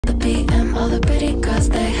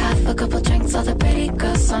all the pretty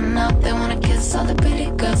girls. So now they wanna kiss all the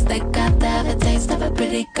pretty girls. They got to have a taste of a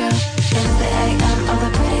pretty girl. In the AM, all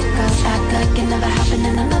the pretty girls act like it never happened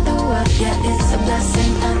in another world. Yeah, it's a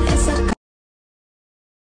blessing and it's a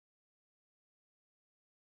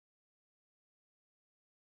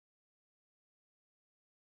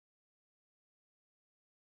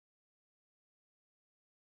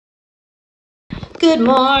Good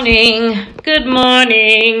morning. Good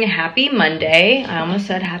morning. Happy Monday. I almost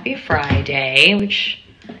said happy Friday, which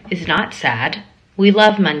is not sad. We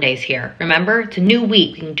love Mondays here. Remember, it's a new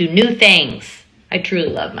week. We can do new things. I truly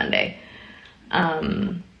love Monday.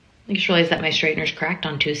 I just realized that my straightener's cracked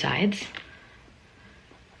on 2 sides,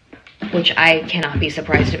 which I cannot be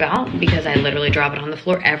surprised about because I literally drop it on the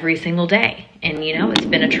floor every single day. And you know, it's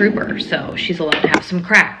been a trooper, so she's allowed to have some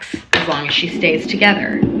cracks as long as she stays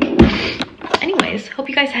together. Anyways, hope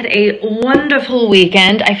you guys had a wonderful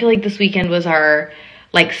weekend. I feel like this weekend was our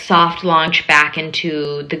like soft launch back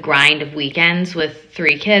into the grind of weekends with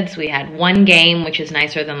 3 kids. We had 1 game, which is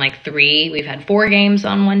nicer than like 3. We've had 4 games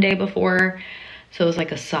on one day before. So it was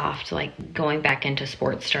like a soft, like going back into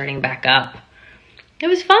sports, starting back up. It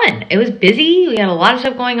was fun. It was busy. We had a lot of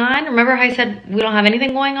stuff going on. Remember how I said we don't have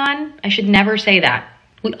anything going on? I should never say that.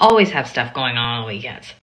 We always have stuff going on the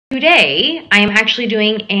weekends. Today, I am actually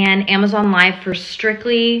doing an Amazon Live for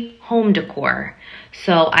strictly home decor.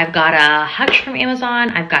 So I've got a hutch from Amazon,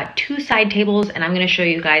 I've got 2 side tables, and I'm gonna show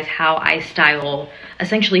you guys how I style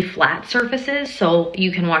essentially flat surfaces. So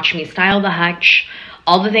you can watch me style the hutch.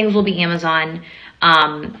 All the things will be Amazon.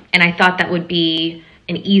 And I thought that would be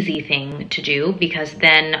an easy thing to do because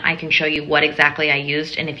then I can show you what exactly I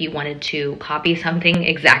used. And if you wanted to copy something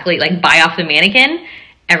exactly, like buy off the mannequin,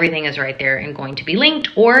 everything is right there and going to be linked,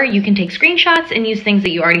 or you can take screenshots and use things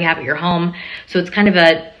that you already have at your home. So it's kind of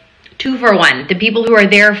a 2-for-1. The people who are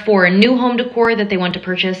there for a new home decor that they want to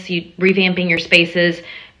purchase, you revamping your spaces,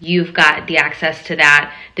 you've got the access to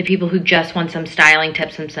that. The people who just want some styling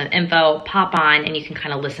tips and some info, pop on and you can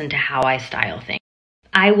kind of listen to how I style things.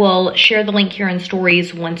 I will share the link here in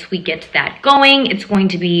stories once we get that going. It's going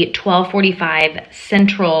to be 12:45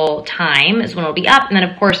 Central Time is when it'll be up. And then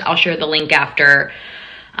of course I'll share the link after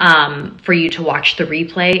for you to watch the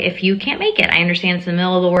replay if you can't make it. I understand it's the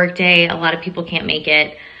middle of the workday. A lot of people can't make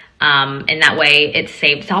it. And that way it's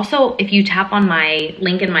saved. Also, if you tap on my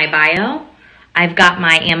link in my bio, I've got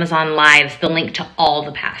my Amazon Lives, the link to all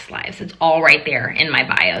the past lives. It's all right there in my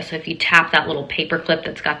bio. So if you tap that little paper clip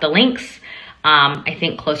that's got the links, I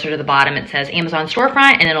think closer to the bottom it says Amazon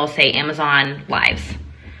storefront and it'll say Amazon Lives.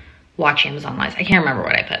 Watch Amazon Lives. I can't remember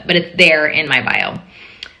what I put, but it's there in my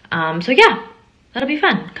bio. So yeah. That'll be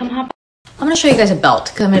fun. Come hop on. I'm going to show you guys a belt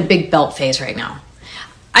because I'm in a big belt phase right now.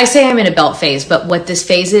 I say I'm in a belt phase, but what this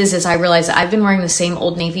phase is I realize that I've been wearing the same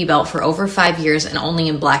Old Navy belt for over 5 years and only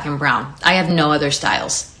in black and brown. I have no other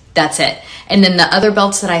styles. That's it. And then the other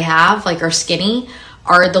belts that I have, like are skinny,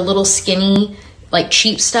 are the little skinny, like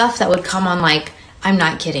cheap stuff that would come on like, I'm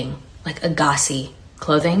not kidding, like Agassi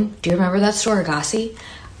clothing. Do you remember that store, Agassi?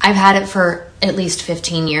 I've had it for at least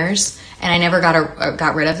 15 years and I never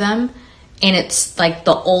got rid of them. And it's like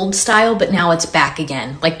the old style, but now it's back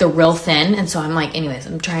again, like the real thin. And so I'm like, anyways,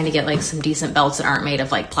 I'm trying to get like some decent belts that aren't made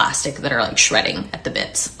of like plastic that are like shredding at the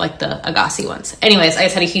bits, like the Agassi ones. Anyways, I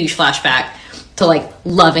just had a huge flashback to like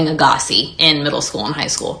loving Agassi in middle school and high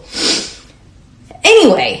school.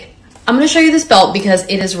 Anyway, I'm gonna show you this belt because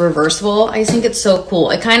it is reversible. I just think it's so cool.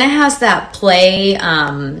 It kind of has that play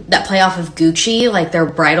off of Gucci, like their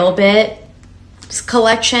bridal bit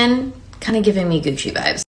collection, kind of giving me Gucci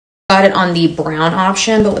vibes. Got it on the brown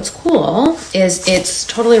option, but what's cool is it's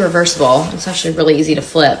totally reversible. It's actually really easy to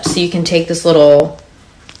flip. So you can take this little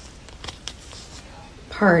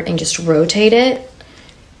part and just rotate it,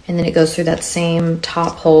 and then it goes through that same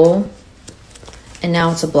top hole, and now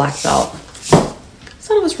it's a black belt. I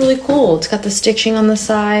thought it was really cool. It's got the stitching on the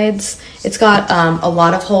sides. It's got a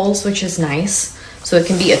lot of holes, which is nice. So it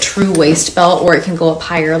can be a true waist belt, or it can go up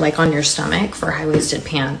higher, like on your stomach for high-waisted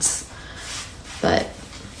pants. But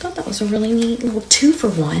I thought that was a really neat little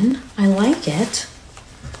 2-for-1. I like it.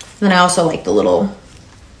 And then I also like the little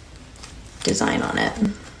design on it.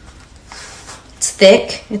 It's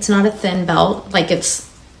thick. It's not a thin belt. Like it's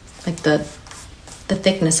like the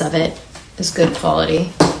thickness of it is good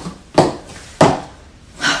quality.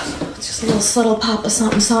 It's just a little subtle pop of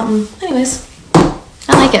something, something. Anyways,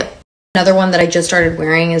 I like it. Another one that I just started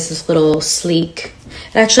wearing is this little sleek.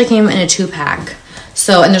 It actually came in a 2-pack.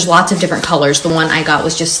 So, and there's lots of different colors. The one I got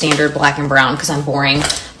was just standard black and brown because I'm boring.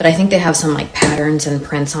 But I think they have some like patterns and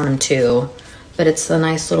prints on them too. But it's the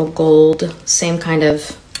nice little gold, same kind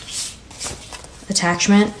of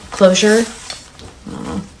attachment, closure. I don't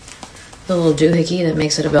know. the little doohickey that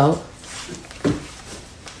makes it a belt.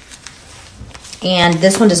 And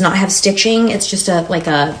this one does not have stitching. It's just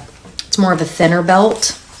it's more of a thinner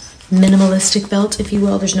belt, minimalistic belt, if you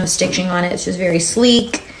will. There's no stitching on it. It's just very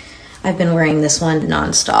sleek. I've been wearing this one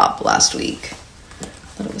nonstop last week.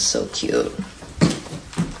 Thought it was so cute.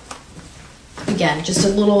 Again, just a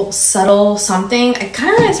little subtle something. It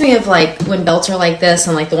kind of reminds me of like when belts are like this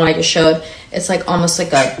and like the one I just showed. It's like almost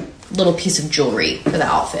like a little piece of jewelry for the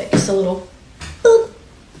outfit. Just a little boop.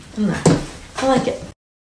 I like it.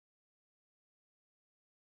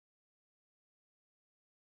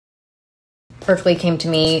 Berkeley came to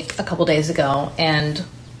me a couple days ago and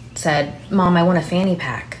said, Mom, I want a fanny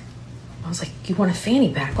pack. I was like, you want a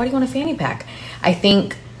fanny pack? Why do you want a fanny pack? I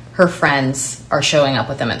think her friends are showing up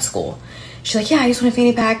with them at school. She's like, yeah, I just want a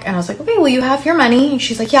fanny pack. And I was like, okay, well, you have your money. And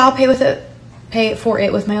she's like, yeah, I'll pay for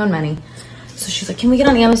it with my own money. So she's like, can we get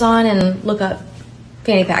on Amazon and look up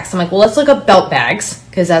fanny packs? I'm like, well, let's look up belt bags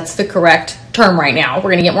because that's the correct term right now.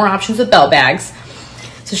 We're going to get more options with belt bags.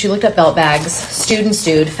 So she looked up belt bags,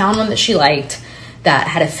 stewed, found one that she liked that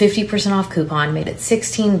had a 50% off coupon, made it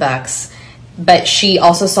 16 bucks. But she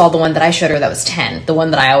also saw the one that I showed her that was 10, the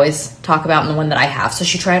one that I always talk about and the one that I have. So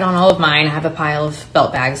she tried on all of mine. I have a pile of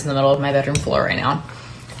belt bags in the middle of my bedroom floor right now.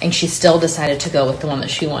 And she still decided to go with the one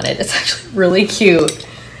that she wanted. It's actually really cute.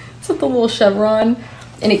 It's with the little chevron.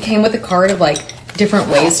 And it came with a card of like different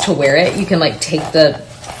ways to wear it. You can like take the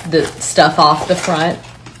stuff off the front.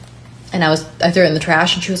 And I threw it in the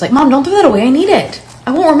trash and she was like, Mom, don't throw that away. I need it.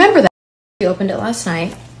 I won't remember that. She opened it last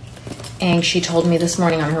night and she told me this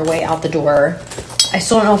morning on her way out the door, I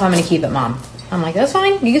still don't know if I'm going to keep it, Mom. I'm like, that's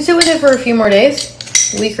fine. You can sit with it for a few more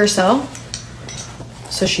days, a week or so.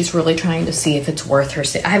 So she's really trying to see if it's worth her.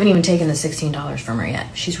 I haven't even taken the $16 from her yet.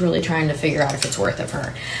 She's really trying to figure out if it's worth it for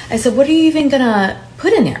her. I said, what are you even going to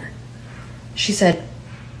put in there? She said,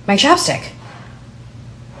 my chapstick.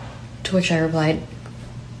 To which I replied,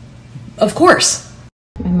 of course.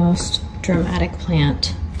 My most dramatic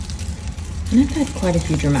plant. And I've had quite a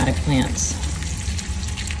few dramatic plants.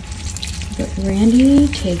 But Randy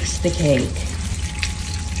takes the cake.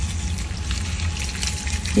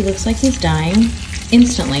 He looks like he's dying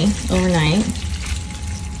instantly, overnight.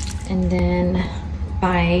 And then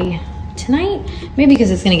by tonight, maybe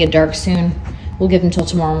because it's gonna get dark soon, we'll give him till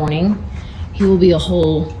tomorrow morning, he will be a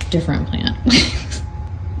whole different plant.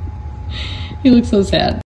 He looks so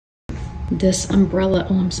sad. This umbrella,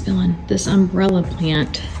 oh, I'm spilling. This umbrella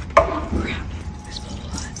plant, crap, I spilled a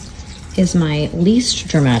lot, is my least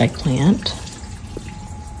dramatic plant.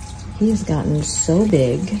 He's gotten so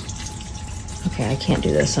big. Okay, I can't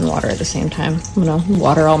do this and water at the same time. I'm gonna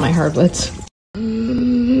water all my hardwoods.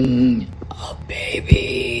 Oh,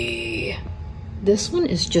 baby. This one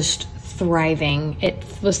is just thriving. It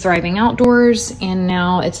was thriving outdoors and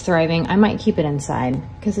now it's thriving. I might keep it inside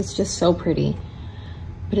because it's just so pretty.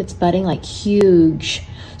 But it's budding like huge.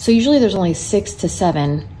 So usually there's only 6 to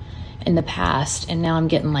 7 in the past, and now I'm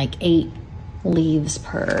getting like 8 leaves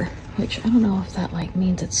per, which I don't know if that like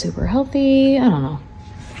means it's super healthy. I don't know.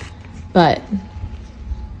 But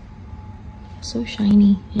so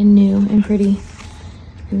shiny and new and pretty.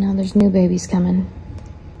 And now there's new babies coming.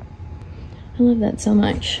 I love that so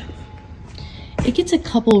much. It gets a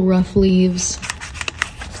couple rough leaves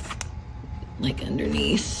like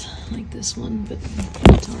underneath, like this one, but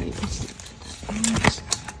that's all right. Just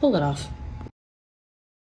pull it off.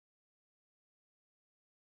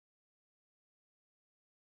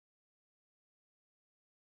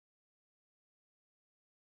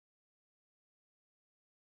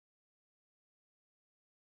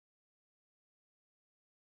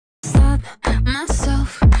 Stop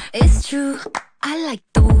myself, it's true. I like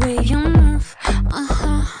the way you move.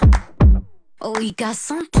 Oh, we got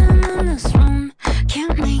something in this room.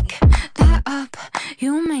 Can't make that up.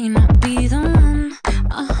 You may not be the one.